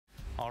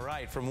All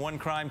right, from one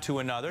crime to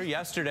another.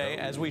 Yesterday,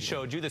 as we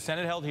showed you, the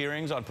Senate held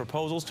hearings on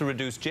proposals to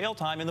reduce jail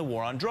time in the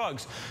war on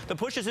drugs. The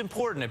push is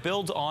important. It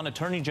builds on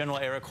Attorney General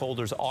Eric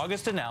Holder's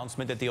August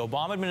announcement that the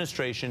Obama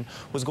administration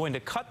was going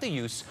to cut the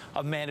use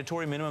of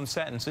mandatory minimum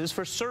sentences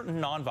for certain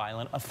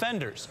nonviolent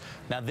offenders.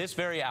 Now, this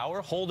very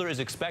hour, Holder is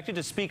expected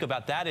to speak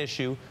about that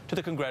issue to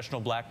the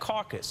Congressional Black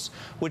Caucus,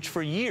 which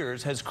for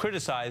years has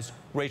criticized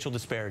racial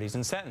disparities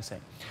in sentencing.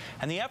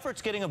 And the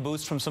effort's getting a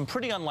boost from some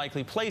pretty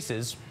unlikely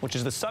places, which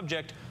is the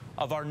subject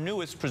of our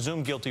newest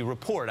presumed guilty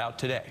report out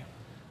today.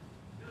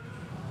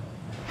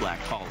 Black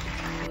College.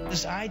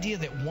 This idea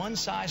that one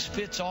size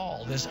fits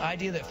all, this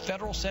idea that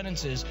federal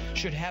sentences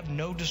should have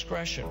no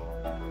discretion.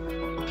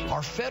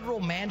 Our federal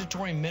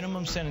mandatory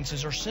minimum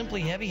sentences are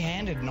simply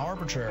heavy-handed and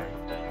arbitrary.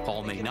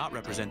 Paul may not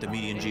represent the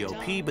median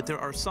GOP, but there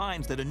are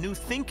signs that a new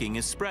thinking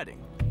is spreading.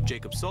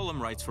 Jacob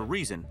Solem writes for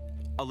Reason,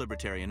 a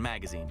libertarian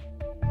magazine.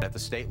 At the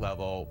state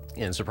level,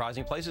 in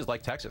surprising places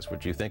like Texas,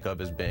 which you think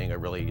of as being a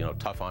really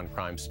tough on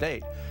crime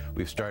state,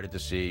 we've started to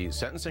see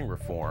sentencing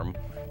reform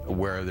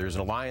where there's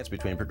an alliance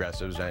between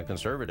progressives and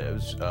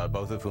conservatives,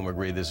 both of whom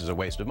agree this is a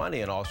waste of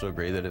money and also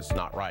agree that it's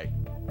not right.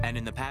 And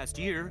in the past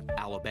year,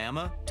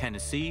 Alabama,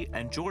 Tennessee,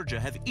 and Georgia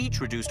have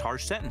each reduced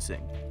harsh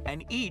sentencing,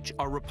 and each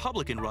are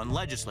Republican-run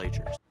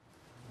legislatures.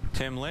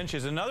 Tim Lynch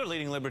is another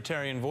leading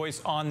libertarian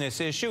voice on this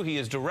issue. He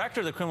is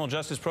director of the criminal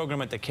justice program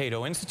at the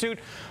Cato Institute,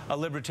 a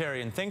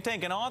libertarian think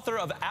tank, and author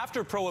of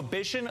After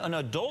Prohibition, an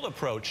adult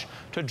approach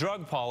to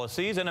drug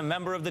policies, and a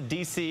member of the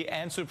D.C.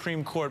 and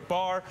Supreme Court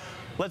bar.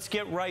 Let's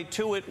get right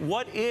to it.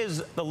 What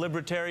is the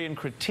libertarian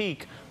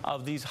critique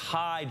of these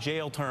high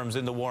jail terms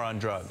in the war on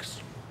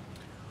drugs?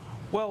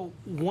 Well,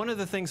 one of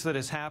the things that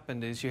has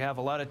happened is you have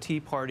a lot of Tea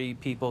Party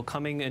people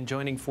coming and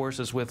joining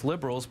forces with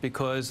liberals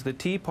because the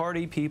Tea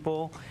Party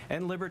people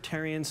and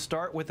libertarians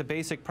start with the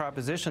basic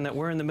proposition that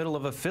we're in the middle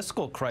of a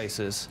fiscal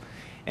crisis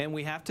and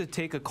we have to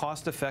take a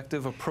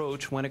cost-effective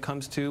approach when it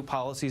comes to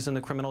policies in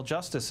the criminal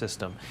justice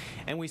system.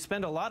 And we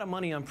spend a lot of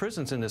money on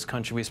prisons in this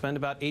country. We spend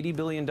about $80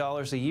 billion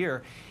a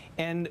year.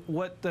 And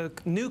what the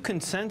new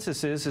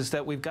consensus is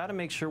that we've got to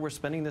make sure we're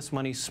spending this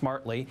money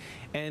smartly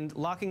and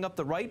locking up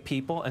the right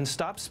people and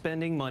stop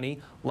spending money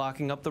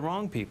locking up the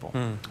wrong people.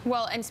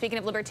 Well, and speaking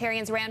of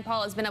libertarians, Rand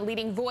Paul has been a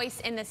leading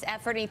voice in this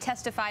effort. He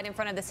testified in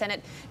front of the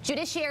Senate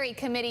Judiciary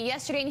Committee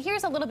yesterday, and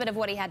here's a little bit of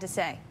what he had to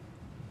say.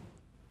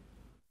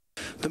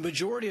 The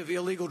majority of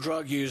illegal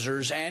drug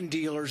users and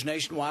dealers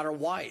nationwide are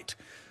white,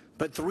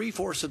 but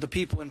 3/4 of the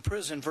people in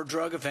prison for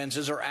drug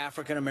offenses are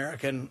African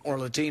American or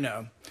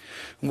Latino.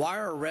 Why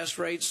are arrest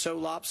rates so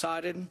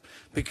lopsided?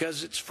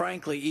 Because it's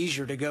frankly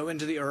easier to go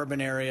into the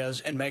urban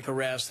areas and make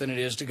arrests than it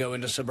is to go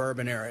into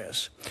suburban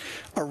areas.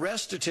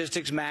 Arrest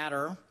statistics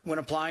matter when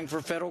applying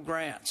for federal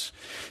grants.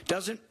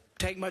 Doesn't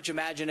take much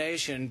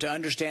imagination to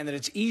understand that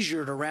it's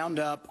easier to round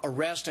up,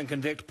 arrest, and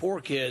convict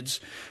poor kids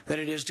than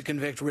it is to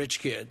convict rich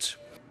kids.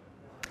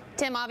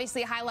 Tim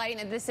obviously highlighting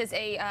that this is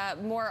a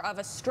more of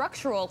a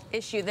structural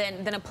issue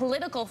than a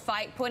political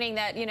fight, pointing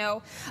that,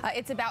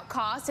 it's about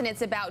cost and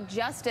it's about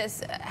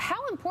justice.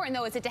 How important,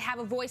 though, is it to have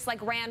a voice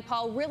like Rand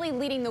Paul really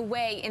leading the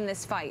way in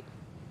this fight?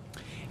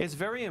 It's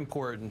very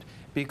important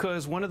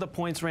because one of the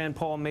points Rand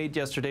Paul made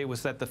yesterday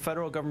was that the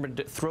federal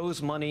government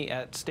throws money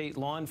at state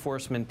law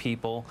enforcement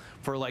people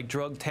for like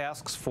drug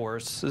task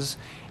forces,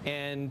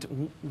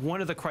 and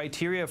one of the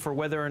criteria for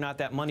whether or not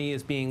that money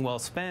is being well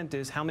spent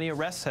is how many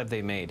arrests have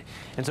they made.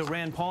 And so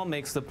Rand Paul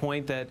makes the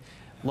point that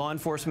law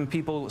enforcement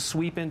people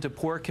sweep into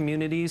poor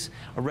communities,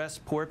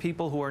 arrest poor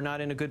people who are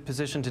not in a good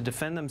position to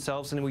defend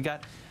themselves, and we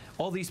got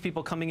all these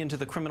people coming into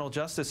the criminal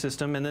justice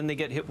system, and then they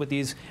get hit with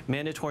these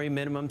mandatory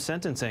minimum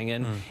sentencing.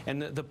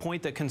 And the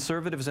point that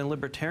conservatives and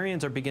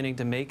libertarians are beginning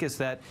to make is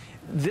that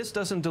this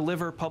doesn't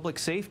deliver public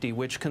safety,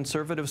 which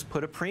conservatives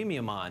put a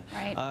premium on.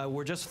 Right.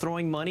 We're just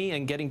throwing money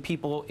and getting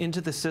people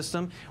into the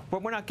system,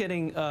 but we're not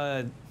getting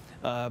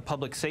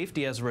public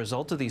safety as a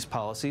result of these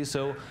policies.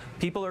 So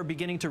people are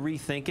beginning to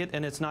rethink it,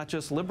 and it's not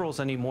just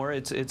liberals anymore,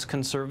 it's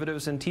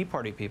conservatives and Tea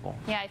Party people.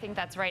 Yeah, I think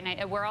that's right.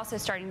 And we're also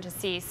starting to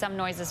see some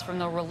noises from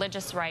the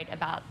religious right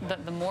about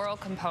the moral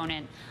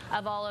component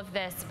of all of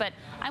this. But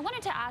I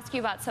wanted to ask you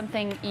about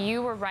something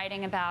you were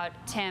writing about,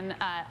 Tim.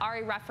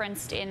 Ari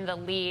referenced in the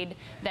lead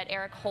that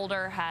Eric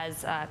Holder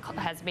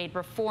has made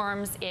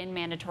reforms in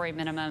mandatory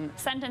minimum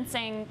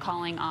sentencing,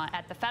 calling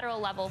at the federal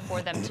level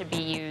for them to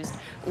be used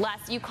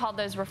less. You called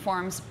those reforms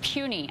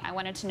puny. I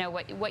wanted to know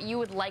what you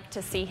would like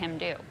to see him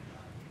do.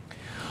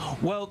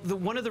 Well,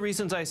 one of the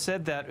reasons I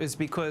said that is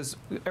because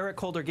Eric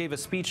Holder gave a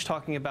speech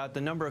talking about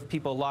the number of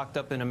people locked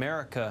up in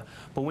America.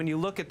 But when you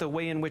look at the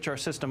way in which our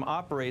system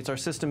operates, our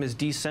system is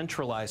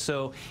decentralized.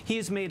 So he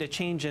has made a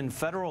change in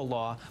federal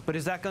law, but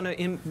is that going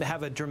to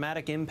have a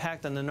dramatic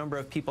impact on the number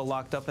of people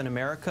locked up in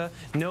America?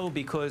 No,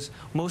 because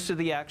most of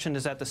the action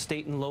is at the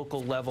state and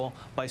local level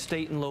by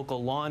state and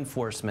local law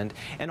enforcement.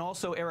 And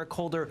also Eric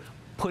Holder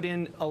put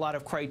in a lot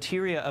of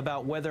criteria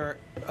about whether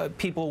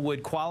people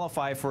would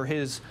qualify for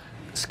his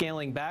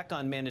scaling back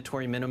on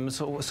mandatory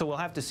minimums. So we'll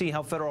have to see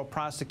how federal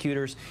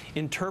prosecutors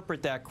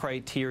interpret that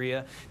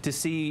criteria to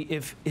see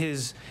if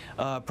his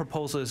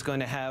proposal is going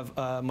to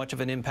have much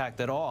of an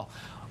impact at all.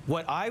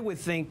 What I would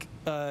think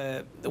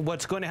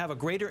what's going to have a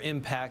greater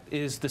impact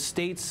is the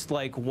states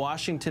like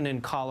Washington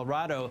and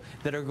Colorado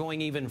that are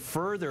going even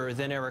further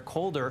than Eric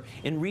Holder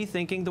in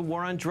rethinking the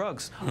war on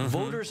drugs.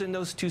 Voters in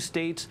those two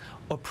states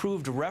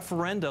approved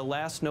referenda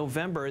last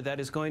November that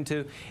is going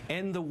to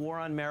end the war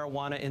on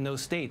marijuana in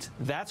those states.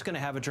 That's going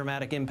to have a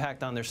dramatic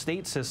impact on their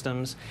state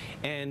systems,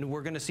 and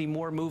we're going to see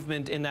more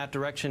movement in that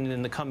direction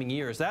in the coming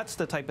years. That's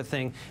the type of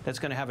thing that's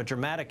going to have a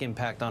dramatic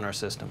impact on our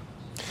system.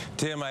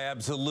 Tim, I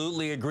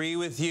absolutely agree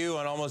with you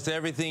on almost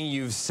everything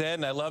you've said,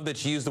 and I love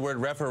that you used the word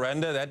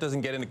referenda. That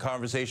doesn't get into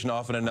conversation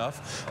often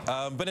enough.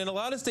 But in a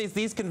lot of states,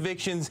 these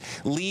convictions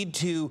lead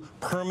to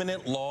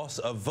permanent loss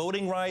of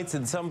voting rights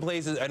in some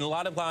places, and a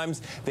lot of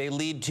times they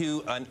lead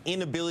to an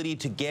inability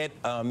to get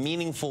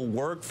meaningful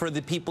work for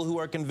the people who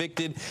are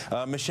convicted.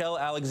 Michelle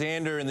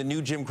Alexander in the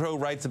New Jim Crow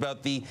writes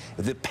about the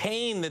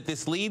pain that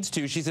this leads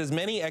to. She says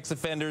many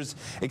ex-offenders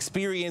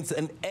experience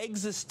an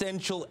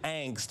existential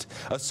angst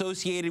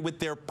associated with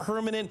their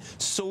permanent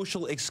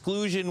social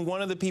exclusion.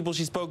 One of the people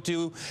she spoke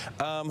to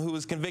who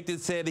was convicted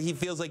said he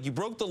feels like you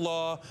broke the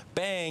law,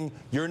 bang,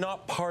 you're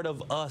not part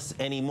of us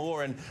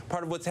anymore. And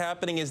part of what's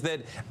happening is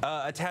that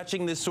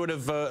attaching this sort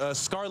of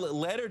scarlet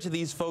letter to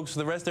these folks for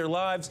the rest of their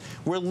lives,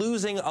 we're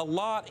losing a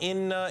lot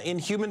in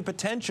human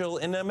potential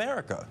in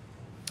America.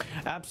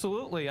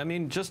 Absolutely. I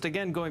mean, just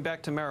again, going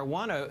back to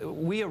marijuana,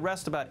 we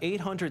arrest about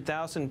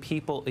 800,000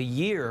 people a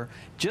year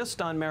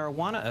just on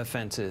marijuana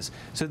offenses.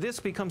 So this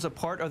becomes a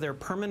part of their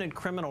permanent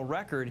criminal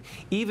record,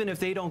 even if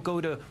they don't go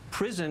to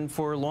prison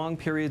for long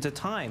periods of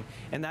time.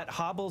 And that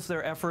hobbles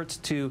their efforts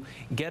to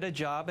get a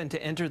job and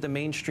to enter the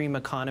mainstream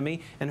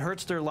economy and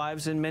hurts their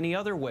lives in many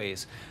other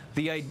ways.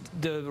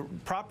 The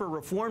proper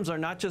reforms are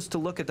not just to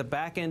look at the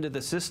back end of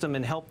the system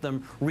and help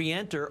them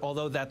re-enter,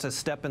 although that's a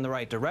step in the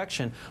right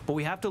direction, but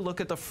we have to look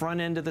at the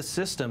front end of the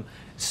system.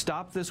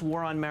 Stop this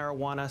war on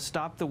marijuana,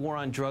 stop the war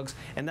on drugs,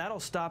 and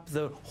that'll stop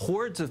the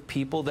hordes of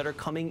people that are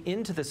coming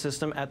into the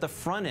system at the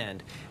front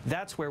end.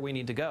 That's where we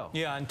need to go.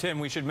 Yeah, and Tim,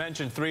 we should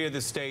mention 3 of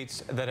the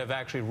states that have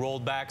actually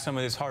rolled back some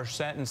of this harsh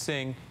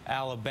sentencing: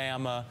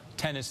 Alabama,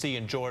 Tennessee,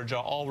 and Georgia,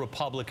 all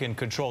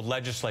Republican-controlled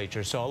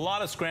legislatures. So a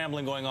lot of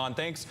scrambling going on.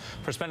 Thanks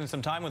for spending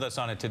some time with us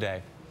on it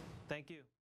today. Thank you.